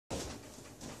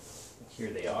here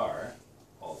they are,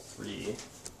 all three.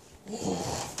 You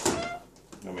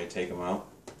want me to take them out?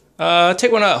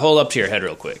 Take one out, hold up to your head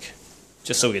real quick.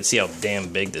 Just so we can see how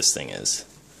damn big this thing is.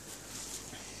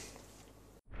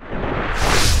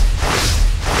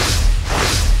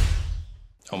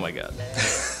 Oh my god.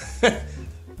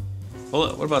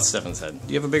 Well, what about Stefan's head?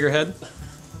 Do you have a bigger head?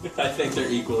 I think they're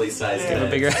equally sized. Do you have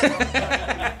a bigger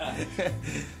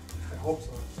I hope so.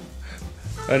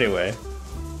 Anyway,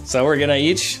 so we're gonna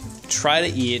each try to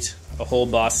eat a whole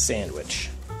boss sandwich.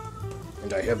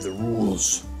 And I have the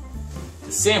rules.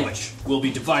 The sandwich will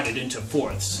be divided into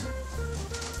fourths.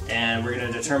 And we're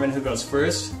gonna determine who goes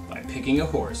first by picking a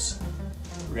horse.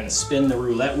 We're gonna spin the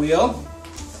roulette wheel.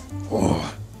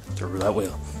 Oh, the roulette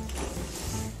wheel.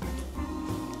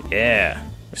 Yeah.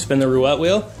 We spin the roulette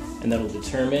wheel, and that'll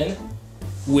determine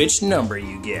which number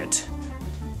you get.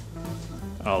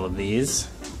 All of these.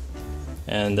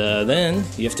 And then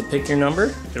you have to pick your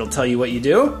number. It'll tell you what you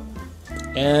do.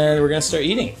 And we're gonna start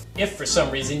eating. If for some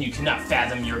reason you cannot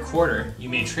fathom your quarter, you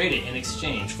may trade it in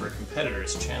exchange for a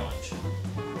competitor's challenge.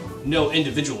 No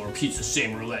individual repeats the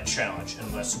same roulette challenge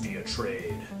unless via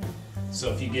trade.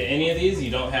 So if you get any of these,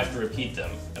 you don't have to repeat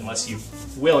them unless you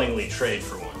willingly trade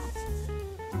for one.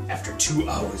 After 2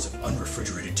 hours of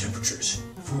unrefrigerated temperatures,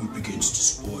 food begins to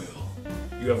spoil.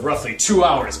 You have roughly 2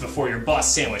 hours before your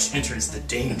boss sandwich enters the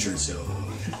danger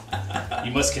zone.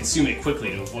 You must consume it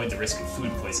quickly to avoid the risk of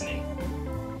food poisoning.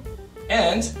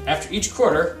 And, after each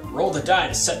quarter, roll the die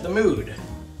to set the mood.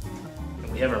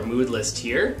 And we have our mood list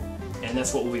here, and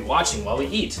that's what we'll be watching while we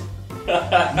eat.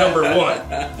 Number 1,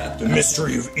 The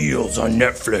Mystery of Eels on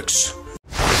Netflix.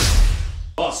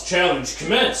 Boss challenge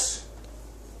commence!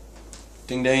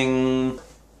 Ding ding.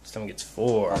 Someone gets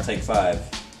 4. I'll take 5.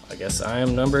 I guess I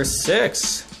am number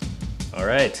 6.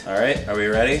 Alright. Alright, are we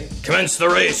ready? Commence the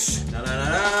race! No.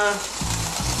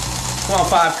 Come on,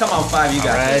 5. Come on, 5. You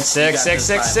got this. Alright,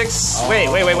 6.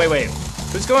 Wait.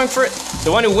 Who's going first?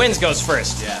 The one who wins goes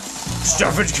first. Yeah.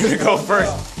 Stefan's gonna go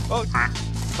first. Oh,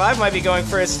 5 might be going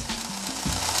first.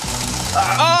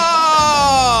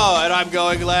 Oh! And I'm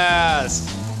going last.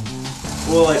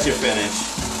 We'll let you finish.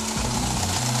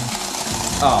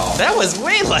 Oh. That was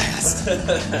way last.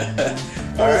 That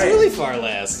was really far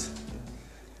last.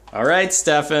 Alright,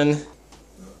 Stefan.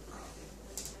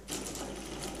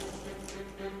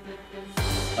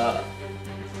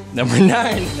 Number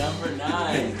 9. Number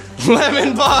 9.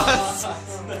 Lemon Boss.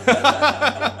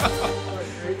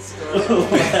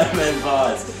 Lemon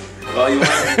Boss. Well, you want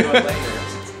to do it later.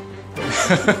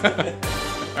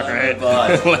 Alright.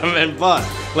 Lemon Boss.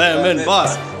 Lemon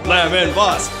Boss. Lemon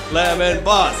Boss. Lemon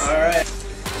Boss. Alright.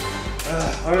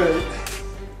 Alright.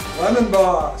 Lemon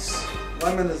Boss.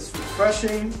 Lemon is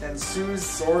refreshing and soothes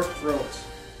sore throat.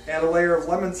 Add a layer of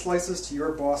lemon slices to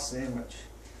your boss sandwich.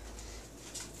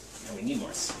 Yeah, we need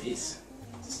more space.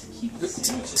 Just to keep the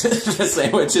sandwiches. The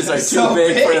sandwiches are so too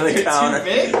big for the They're counter. Too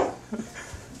big.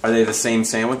 Are they the same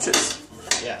sandwiches?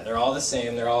 Yeah, they're all the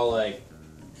same. They're all like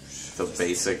The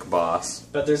basic boss.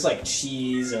 But there's like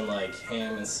cheese and like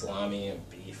ham and salami and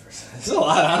beef or something. There's a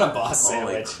lot on a boss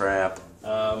Holy sandwich. crap.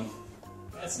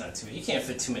 That's not too bad. You can't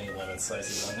fit too many lemon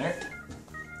slices on there.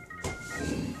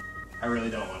 I really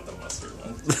don't want the mustard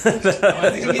one.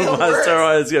 The mustard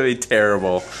one is gonna be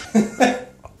terrible.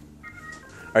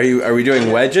 Are we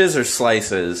doing wedges or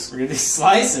slices? We're gonna do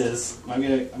slices. I'm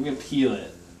gonna peel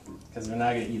it because we're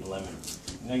not gonna eat lemon.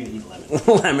 We're not gonna eat lemon.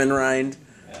 Lemon rind?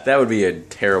 Yeah. That would be a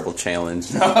terrible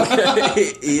challenge.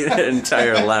 Eat an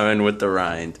entire lemon with the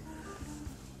rind.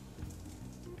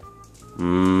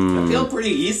 I peel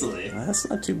pretty easily. That's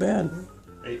not too bad.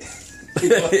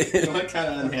 You look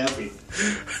kind of unhappy.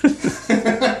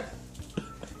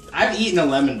 I've eaten a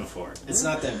lemon before. It's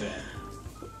not that bad.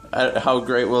 How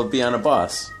great will it be on a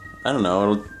boss? I don't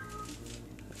know.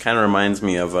 It kind of reminds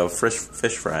me of a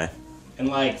fish fry. In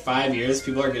like 5 years,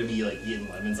 people are gonna be like eating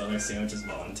lemons on their sandwiches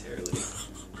voluntarily.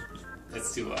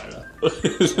 That's too hard.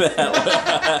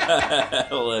 That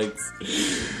looks.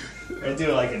 I do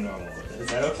it like a normal one. Is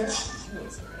that okay?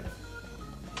 That's alright.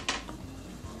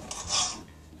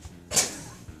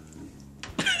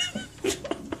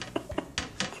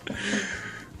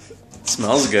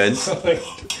 Smells good.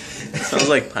 Smells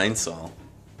like pine sol.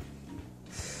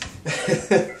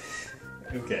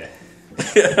 Okay.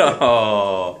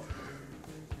 Oh.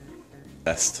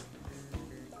 Best.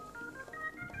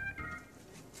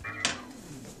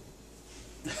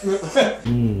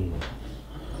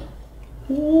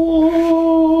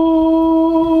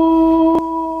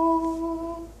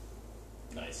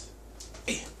 Nice.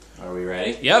 Are we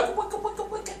ready? Yep.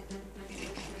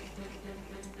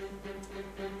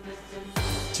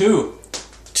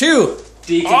 2.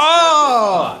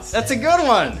 Oh, that's a good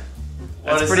one.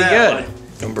 That's pretty good.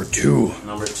 Number 2.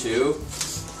 Number 2.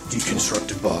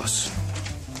 Deconstructed boss.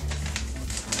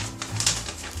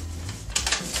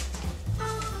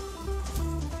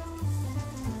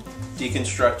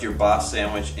 Deconstruct your boss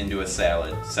sandwich into a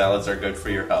salad. Salads are good for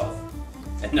your health.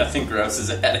 And nothing gross is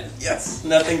added. Yes,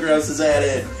 nothing gross is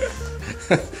added.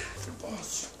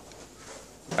 Boss.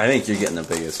 I think you're getting the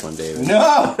biggest one, David.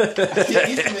 No! I can't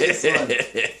eat the biggest one.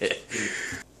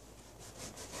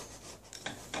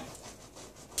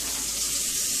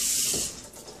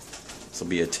 This will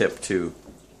be a tip, too,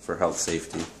 for health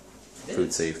safety,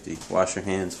 food safety. Wash your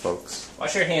hands, folks.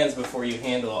 Wash your hands before you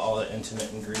handle all the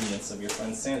intimate ingredients of your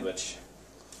friend's sandwich.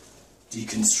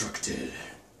 Deconstructed.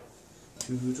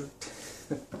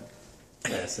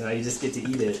 Yeah, so now you just get to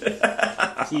eat it.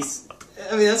 He's,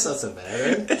 I mean, that's not so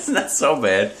bad, right? It's not so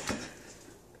bad.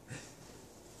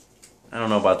 I don't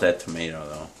know about that tomato,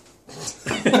 though.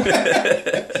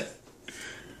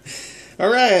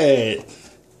 Alright.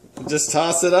 Just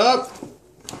toss it up.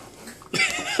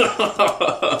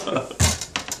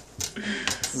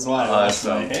 This is why I wash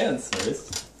my hands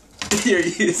first. You're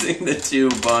using the 2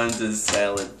 buns as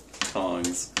salad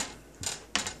tongs.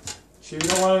 Sure you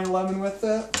don't want any lemon with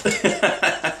that?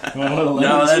 You want a little lemon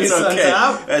No, that's juice on okay.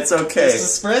 top? That's okay.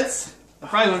 Just a spritz? It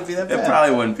probably wouldn't be that bad. It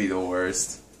probably wouldn't be the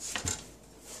worst.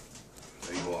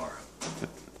 There you are.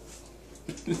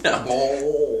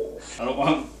 No. I don't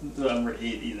want the number 8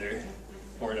 either.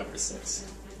 Or number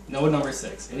 6. No number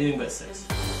 6. Anything but 6.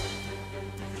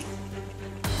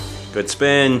 Good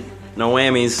spin. No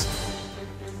whammies.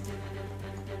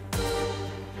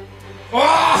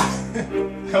 Ah!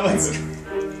 That one's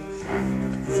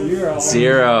 0.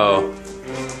 0.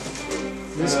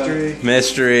 Mystery.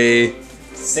 Mystery.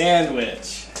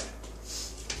 Sandwich.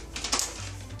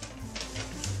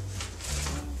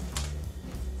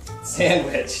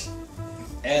 Sandwich.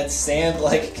 Add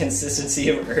sand-like consistency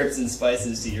of herbs and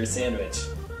spices to your sandwich.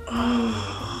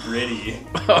 Gritty.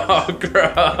 Oh,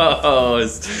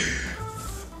 gross.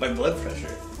 My blood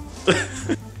pressure.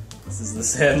 This is the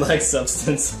sand-like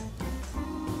substance.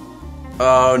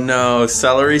 Oh no,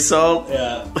 celery salt?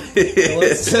 Yeah. It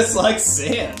looks just like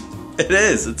sand. It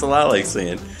is. It's a lot like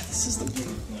sand. This is the big.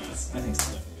 No, I think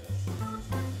it's looking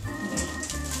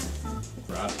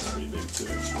good. Rob is pretty big too.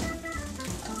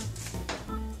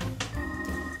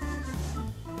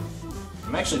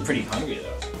 I'm actually pretty hungry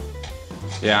though.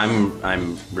 Yeah,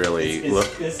 I'm really.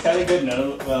 It's kind of good.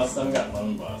 Well, some got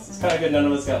lemon boss. It's kind of good. None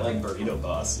of us got like burrito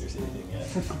boss or anything yet.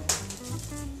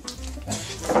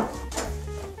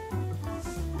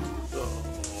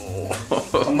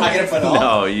 I'm not gonna put all.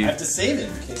 No, you. I have to save it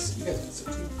in case you guys want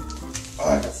some too. Oh,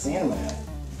 I got sand in my eye.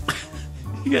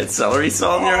 You got celery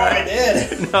salt in your I eye?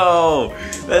 did. No,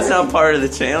 that's not part of the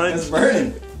challenge. It's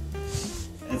burning.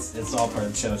 It's all part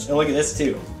of the challenge. And look at this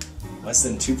too. Less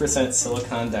than 2%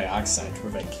 silicon dioxide to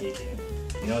prevent caking.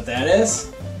 You know what that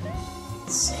is?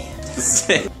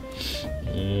 Sand.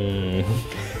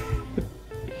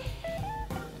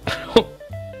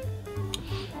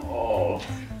 Oh.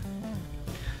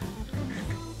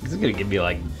 This is gonna give me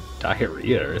like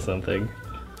diarrhea or something.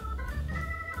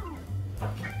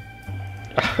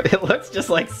 It looks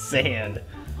just like sand.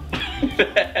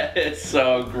 It's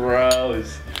so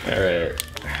gross. Alright.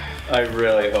 I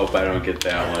really hope I don't get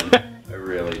that one. I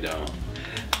really don't.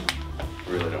 I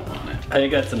really don't want it. I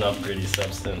think that's enough gritty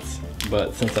substance.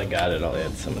 But since I got it, I'll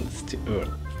add some of this too.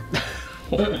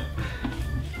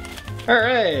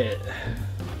 Alright.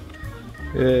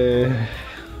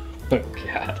 Oh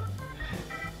god.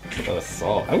 A lot of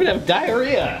salt. I'm gonna have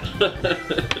diarrhea.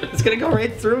 It's gonna go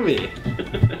right through me. I'm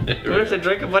gonna have to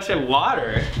drink a bunch of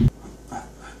water.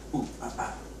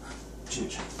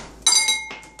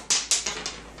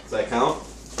 Does that count?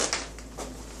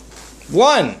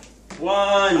 1.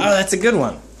 One. Oh, that's a good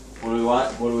one. What do we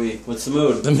want? What's the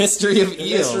mood? The mystery of The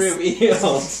eels. mystery of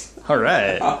eels. All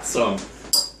right. Awesome.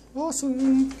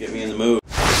 Awesome. Get me in the mood.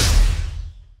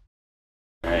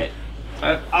 Alright.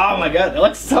 Oh my god, that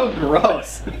looks so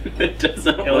gross. It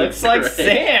doesn't It looks like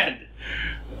sand.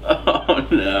 Oh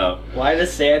no. Why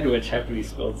does sandwich have to be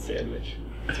spelled sandwich?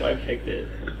 That's why I picked it.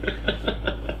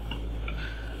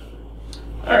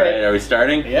 Alright, are we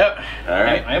starting? Yep.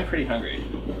 Alright. I'm pretty hungry.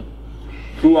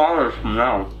 2 hours from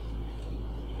now.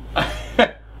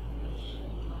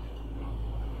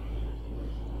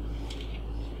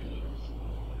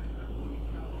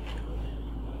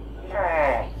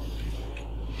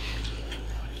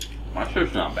 My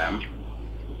shit's not bad.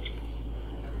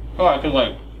 Oh, I can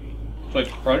like, it's like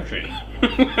crunchy.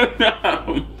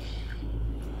 No.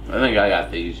 I think I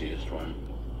got the easiest one.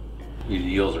 These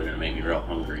eels are gonna make me real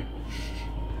hungry.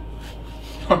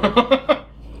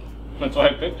 That's why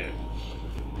I picked it.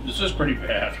 This is pretty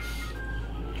bad.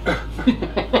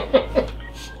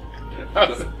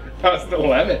 How's the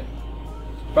lemon?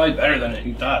 Probably better than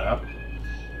you thought, huh?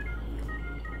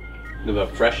 The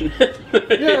freshen.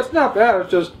 Yeah, it's not bad.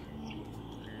 It's just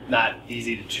Not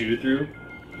easy to chew through.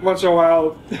 once in a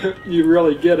while you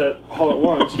really get it all at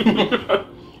once.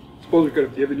 Suppose we could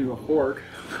have given you a fork.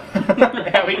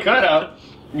 Yeah, we could have.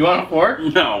 You want a fork?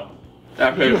 No.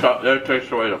 That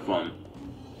takes away the fun.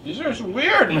 These are just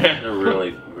weird, man. They're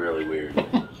really, really weird.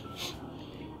 That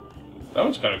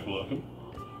one's kind of cool looking.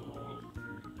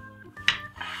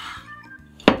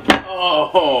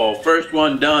 Oh, first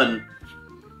one done.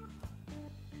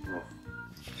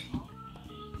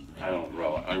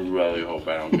 I really hope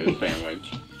I don't get a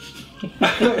sandwich.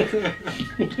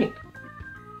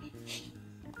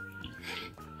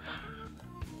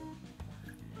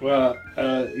 Well,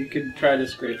 you could try to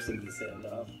scrape some of the sand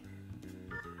off.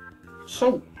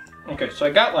 So, okay, so I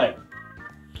got like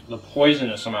the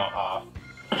poisonous amount off.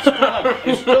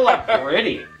 It's still like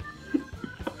gritty.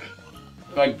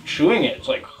 Like chewing it, it's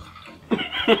like.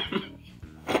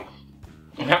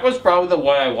 That was probably the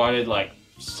one I wanted like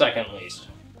second least.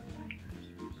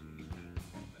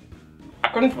 I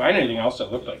couldn't find anything else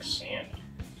that looked like sand.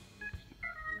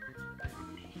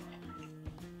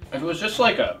 If it was just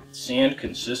like a sand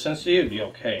consistency, it'd be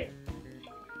okay.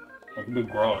 It'd be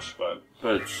gross, but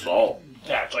it's salt.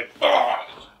 yeah, it's like, ugh.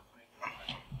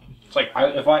 It's like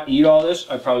if I eat all this,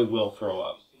 I probably will throw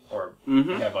up or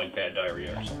have like bad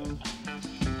diarrhea or something.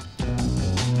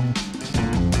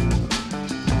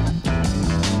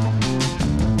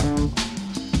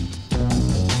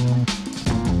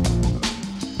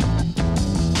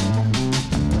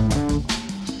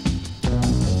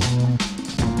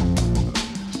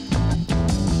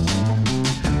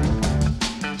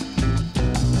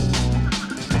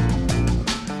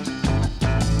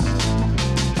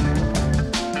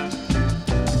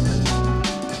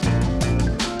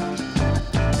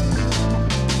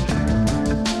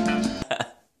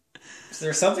 Is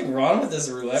there something wrong with this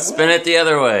roulette wheel? Spin it the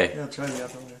other way. Yeah, try the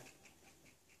other way.